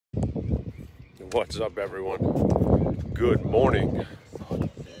What's up, everyone? Good morning.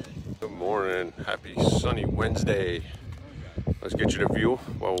 Good morning. Happy sunny Wednesday. Let's get you the view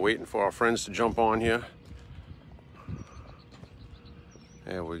while we're waiting for our friends to jump on here.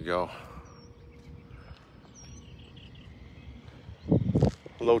 There we go.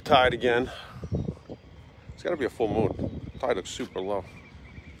 Low tide again. It's got to be a full moon. Tide looks super low.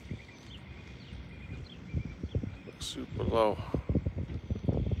 Looks super low.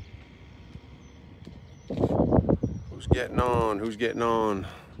 Who's getting on? Who's getting on?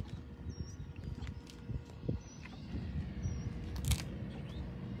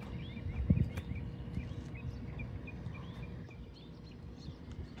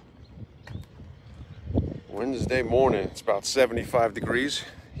 Wednesday morning. It's about 75 degrees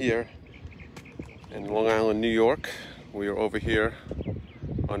here in Long Island, New York. We are over here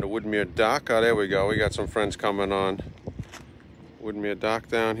on the Woodmere Dock. Oh, there we go. We got some friends coming on. Woodmere Dock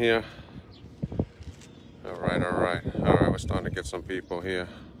down here. All right. We're starting to get some people here.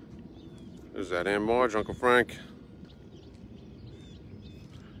 Who's that? Aunt Marge, Uncle Frank.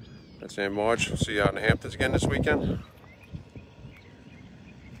 That's Aunt Marge. We'll see you out in the Hamptons again this weekend.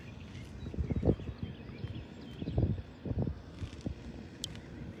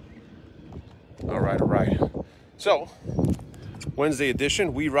 All right. So, Wednesday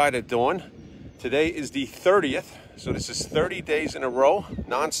edition, we ride at dawn. Today is the 30th, so this is 30 days in a row,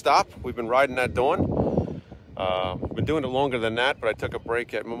 non-stop. We've been riding at dawn. We've been doing it longer than that, but I took a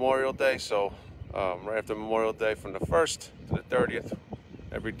break at Memorial Day, so right after Memorial Day from the 1st to the 30th,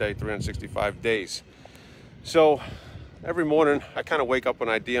 every day, 365 days. So, every morning, I kind of wake up with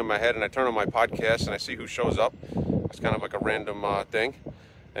an idea in my head, and I turn on my podcast, and I see who shows up. It's kind of like a random thing.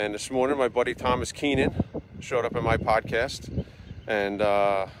 And this morning, my buddy Thomas Keenan showed up in my podcast. And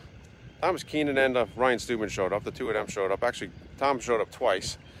Thomas Keenan and Ryan Steuben showed up. The two of them showed up. Actually, Tom showed up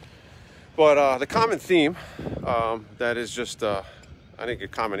twice. But the common theme that is just, I think, a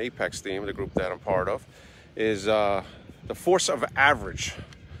common apex theme, the group that I'm part of, is the force of average,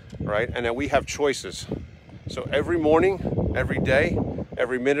 right? And that we have choices. So every morning, every day,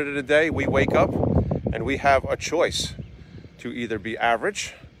 every minute of the day, we wake up and we have a choice to either be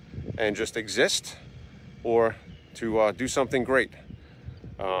average and just exist, or to do something great.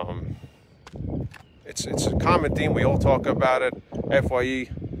 It's a common theme. We all talk about it. FYE,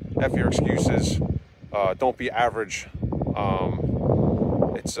 F your excuses. Don't be average.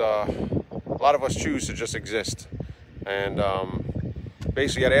 It's a lot of us choose to just exist, and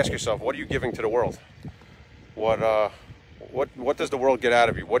basically, you got to ask yourself, what are you giving to the world? What does the world get out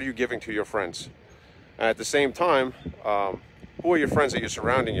of you? What are you giving to your friends? And at the same time, who are your friends that you're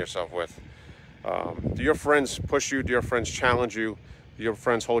surrounding yourself with? Do your friends push you? Do your friends challenge you? Do your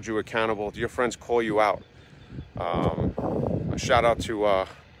friends hold you accountable? Do your friends call you out? A shout out to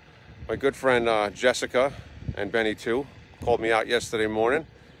my good friend Jessica and Benny too. Called me out yesterday morning,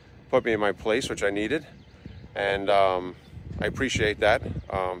 put me in my place, which I needed, and I appreciate that.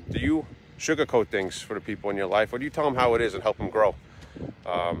 Do you sugarcoat things for the people in your life, or do you tell them how it is and help them grow?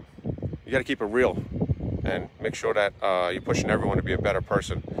 You got to keep it real. And make sure that you're pushing everyone to be a better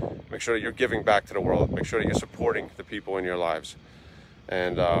person. Make sure that you're giving back to the world. Make sure that you're supporting the people in your lives.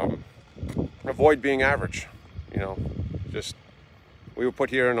 And avoid being average. You know, we were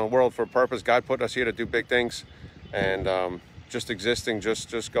put here in the world for a purpose. God put us here to do big things. And just existing,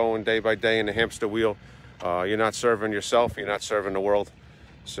 just going day by day in the hamster wheel. You're not serving yourself. You're not serving the world.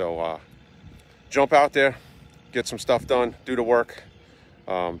 So jump out there. Get some stuff done. Do the work.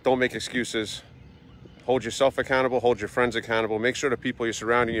 Don't make excuses. Hold yourself accountable, hold your friends accountable. Make sure the people you're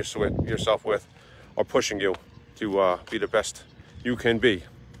surrounding yourself with are pushing you to be the best you can be.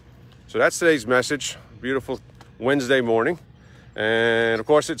 So that's today's message. Beautiful Wednesday morning. And of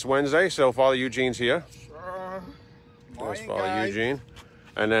course it's Wednesday, so Father Eugene's here. Sure. There's Father Eugene.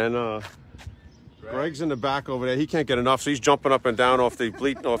 And then Greg's in the back over there. He can't get enough, so he's jumping up and down off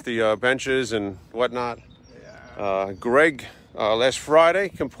the benches and whatnot. Yeah. Greg, last Friday,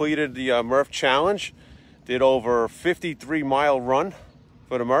 completed the Murph Challenge. Did over 53-mile run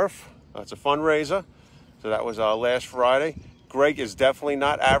for the Murph. It's a fundraiser. So that was last Friday. Greg is definitely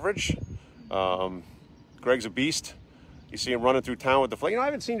not average. Greg's a beast. You see him running through town with the flag. You know, I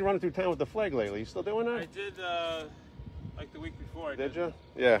haven't seen you running through town with the flag lately. You still doing that? I did, like the week before. Did you?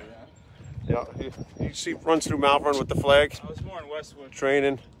 Yeah. Yeah. You see, runs through Malvern with the flag. I was more in Westwood.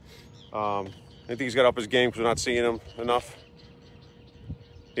 Training. I think he's got up his game because we're not seeing him enough.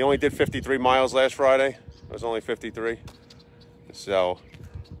 He only did 53 miles last Friday. It was only 53. So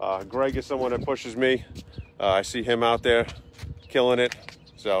Greg is someone that pushes me. I see him out there killing it.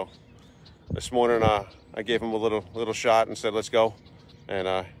 So this morning I gave him a little shot and said, let's go.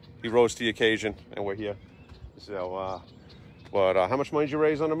 And he rose to the occasion, and we're here. So, how much money did you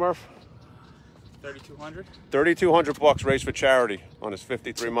raise on the Murph? 3,200. 3,200 bucks raised for charity on his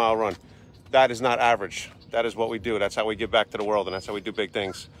 53-mile run. That is not average. That is what we do. That's how we give back to the world, and that's how we do big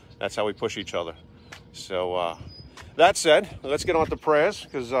things. That's how we push each other. So, that said, let's get on to prayers,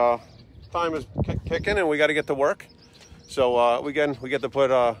 because time is kicking and we got to get to work. So we get to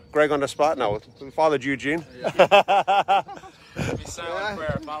put Greg on the spot now. Father Eugene. Yeah. Silent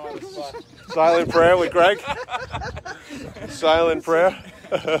prayer. If I'm on the spot. Silent prayer with Greg. Silent prayer.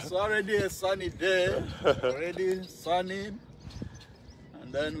 It's already a sunny day, already sunny,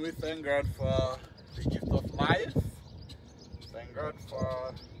 and then we thank God for the gift of life. Thank God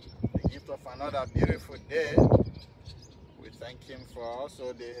for the gift of another beautiful day. We thank Him for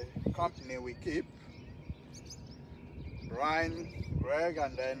also the company we keep. Brian, Greg,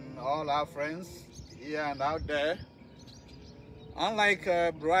 and then all our friends here and out there.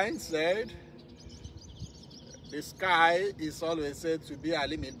 Unlike Brian said, the sky is always said to be a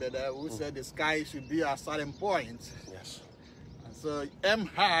limit, but who said the sky should be a certain point. Yes. And so aim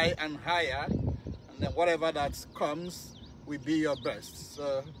high and higher, and then whatever that comes will be your best.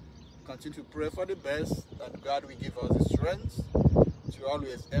 So continue to pray for the best, that God will give us the strength to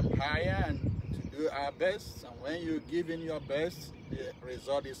always aim higher and to do our best. And when you give in your best, the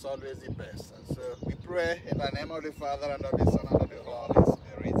result is always the best. And so we pray in the name of the Father, and of the Son, and of the Holy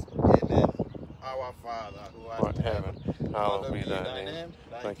Spirit. Amen. Our Father, who art in heaven, hallowed be thy name.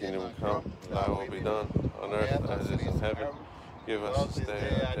 Thy kingdom come, thy will be done, on earth as it is in heaven. Give us this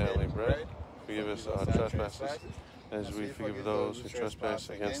day our daily bread. Forgive us our trespasses, as we forgive those who trespass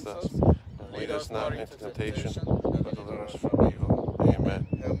against us. And lead us not into temptation, but deliver us from evil. Amen.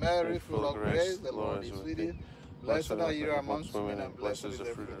 Hail Mary, full of grace, the Lord is with thee. Blessed are you amongst women, and blessed is the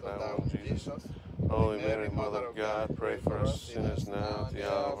fruit of thy womb, Jesus. Holy Mary, Mother of God, pray for us sinners now at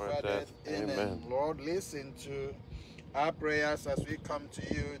the hour of our death. Amen. Lord, listen to our prayers as we come to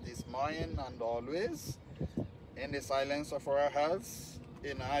you this morning and always, in the silence of our hearts,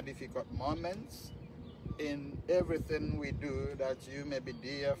 in our difficult moments, in everything we do, that you may be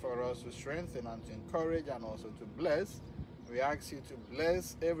there for us to strengthen and to encourage and also to bless. We ask you to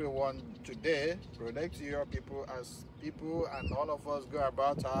bless everyone today, protect your people as people and all of us go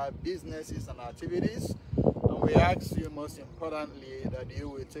about our businesses and activities. And we ask you most importantly that you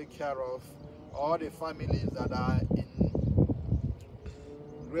will take care of all the families that are in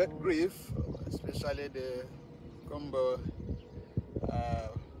great grief, especially the Combo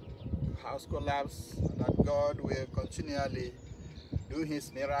house collapse, that God will continually do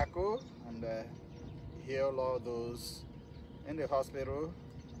His miracle and heal all those in the hospital.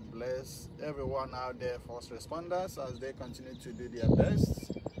 Bless everyone out there, first responders, as they continue to do their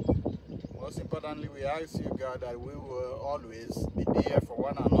best. Most importantly, we ask you, God, that we will always be there for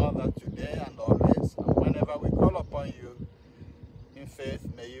one another today and always. And whenever we call upon you in faith,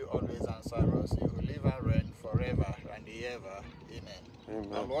 may you always answer us. You will live and reign forever and ever. Amen. Amen.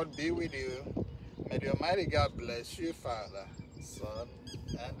 The Lord be with you. May the Almighty God bless you, Father, Son,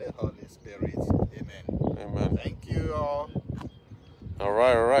 and the Holy Spirit. Amen. Amen. Thank you all. All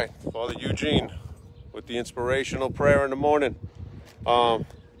right. Father Eugene with the inspirational prayer in the morning.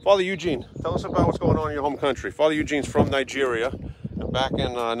 Father Eugene, tell us about what's going on in your home country. Father Eugene's from Nigeria. And back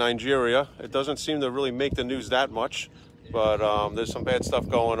in Nigeria, it doesn't seem to really make the news that much, but there's some bad stuff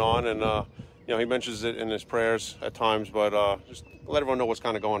going on, and he mentions it in his prayers at times, but just let everyone know what's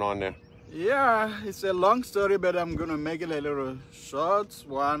kind of going on there. Yeah, it's a long story, but I'm going to make it a little short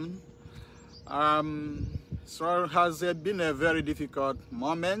one. So it has been a very difficult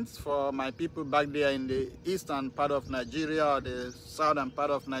moment for my people back there in the eastern part of Nigeria, or the southern part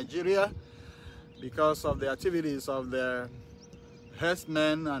of Nigeria, because of the activities of the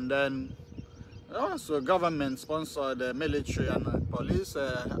herdsmen, and then also government-sponsored military and police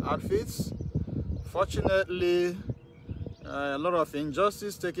outfits. Fortunately, a lot of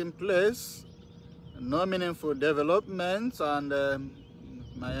injustice taking place, no meaningful development, and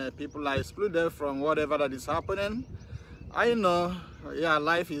my people are excluded from whatever that is happening. I know, yeah,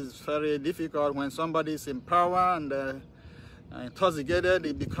 life is very difficult when somebody is in power and intoxicated.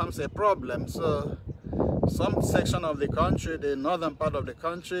 It becomes a problem. So some section of the country, the northern part of the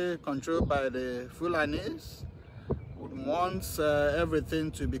country, controlled by the Fulanis, would want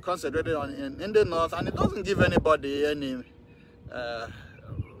everything to be concentrated on in the north, and it doesn't give anybody any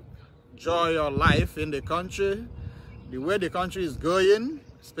joy or life in the country. The way the country is going,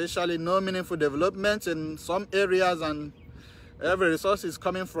 especially no meaningful development in some areas, and every resource is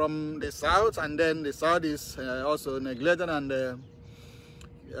coming from the south, and then the south is also neglected and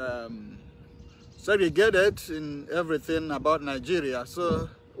segregated in everything about Nigeria. So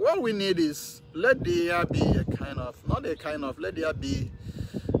what we need is let there be let there be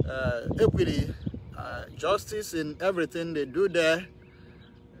equity, justice in everything they do there.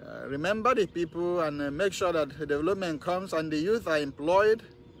 Remember the people and make sure that the development comes and the youth are employed.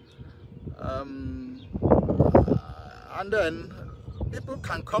 And then people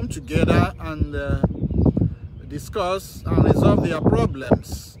can come together and discuss and resolve their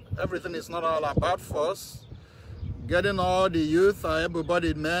problems. Everything is not all about force. Getting all the youth,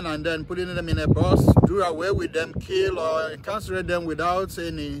 able-bodied men, and then putting them in a bus, do away with them, kill or incarcerate them without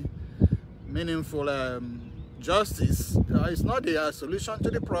any meaningful justice. It's not the solution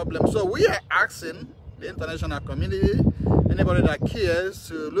to the problem. So we are asking the international community, anybody that cares,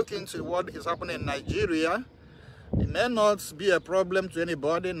 to look into what is happening in Nigeria. It may not be a problem to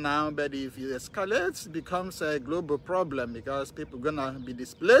anybody now, but if it escalates, it becomes a global problem because people are gonna be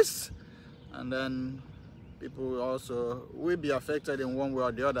displaced, and then people also will be affected in one way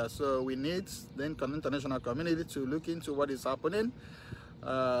or the other. So we need the international community to look into what is happening,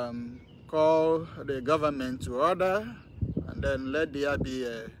 call the government to order, and then let there be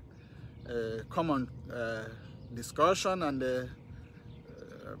a common discussion, and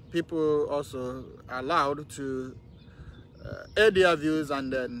people also allowed to air their views,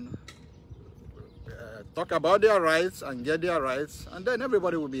 and then talk about their rights and get their rights, and then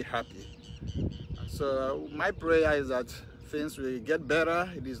everybody will be happy. So my prayer is that things will get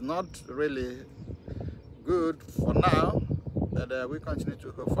better. It is not really good for now, but we continue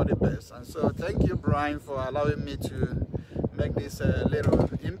to hope for the best. And so thank you, Brian, for allowing me to make this little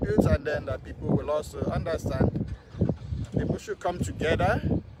input, and then that people will also understand people should come together.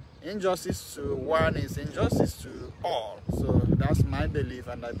 Injustice to one is injustice to all. So that's my belief,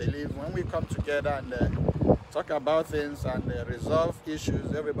 and I believe when we come together and talk about things and resolve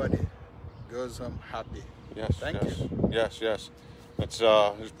issues, everybody goes home happy. Yes, Thank yes, you. yes. Let's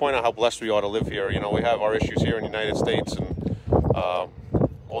just point out how blessed we are to live here. You know, we have our issues here in the United States, and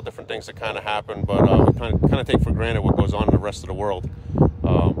all different things that kind of happen, but we kind of take for granted what goes on in the rest of the world.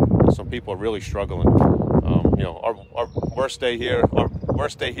 Some people are really struggling. You know, our worst day here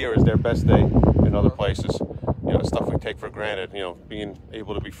is their best day in other places. You know, stuff we take for granted. You know, being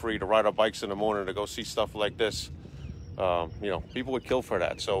able to be free to ride our bikes in the morning to go see stuff like this. You know, people would kill for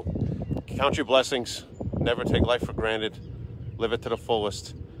that. So count your blessings. Never take life for granted. Live it to the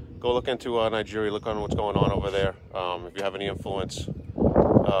fullest. Go look into Nigeria. Look on what's going on over there. If you have any influence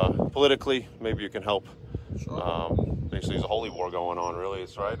politically, maybe you can help. Sure. Basically, there's a holy war going on. Really,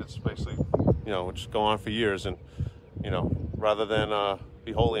 it's right. It's basically, you know, it's going on for years, and you know, rather than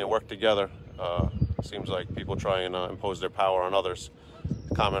be holy and work together, it seems like people try and impose their power on others.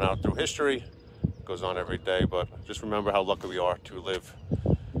 Comment out through history. It goes on every day, but just remember how lucky we are to live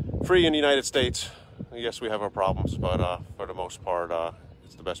free in the United States. Yes, we have our problems, but for the most part,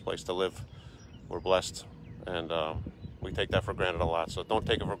 it's the best place to live. We're blessed, and we take that for granted a lot. So don't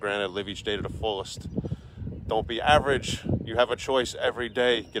take it for granted. Live each day to the fullest. Don't be average. You have a choice every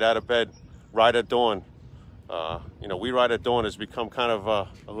day. Get out of bed. Ride at dawn. You know, we ride at dawn has become kind of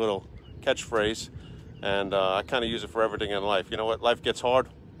a little catchphrase, and I kind of use it for everything in life. You know what? Life gets hard.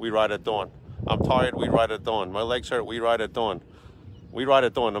 We ride at dawn. I'm tired. We ride at dawn. My legs hurt. We ride at dawn. We ride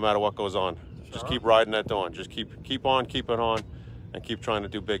at dawn no matter what goes on. Just keep riding at dawn. Just keep on, keep it on, and keep trying to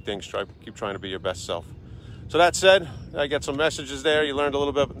do big things. Keep trying to be your best self. So that said, I get some messages there. You learned a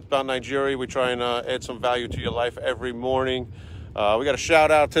little bit about Nigeria. We try and add some value to your life every morning. We got a shout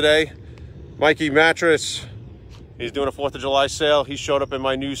out today. Mikey Mattress. He's doing a 4th of July sale. He showed up in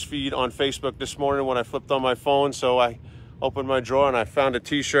my news feed on Facebook this morning when I flipped on my phone. So I opened my drawer and I found a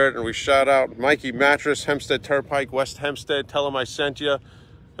t-shirt, and we shout out Mikey Mattress, Hempstead Turnpike, West Hempstead. Tell him I sent you.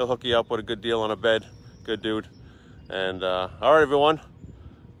 He'll hook you up with a good deal on a bed. Good dude. And all right, everyone.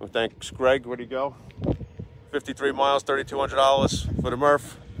 Well, thanks, Greg. Where'd he go? 53 miles, $3,200 for the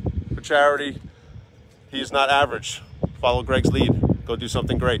Murph, for charity. He is not average. Follow Greg's lead. Go do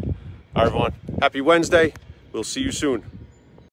something great. All right, everyone. Happy Wednesday. We'll see you soon.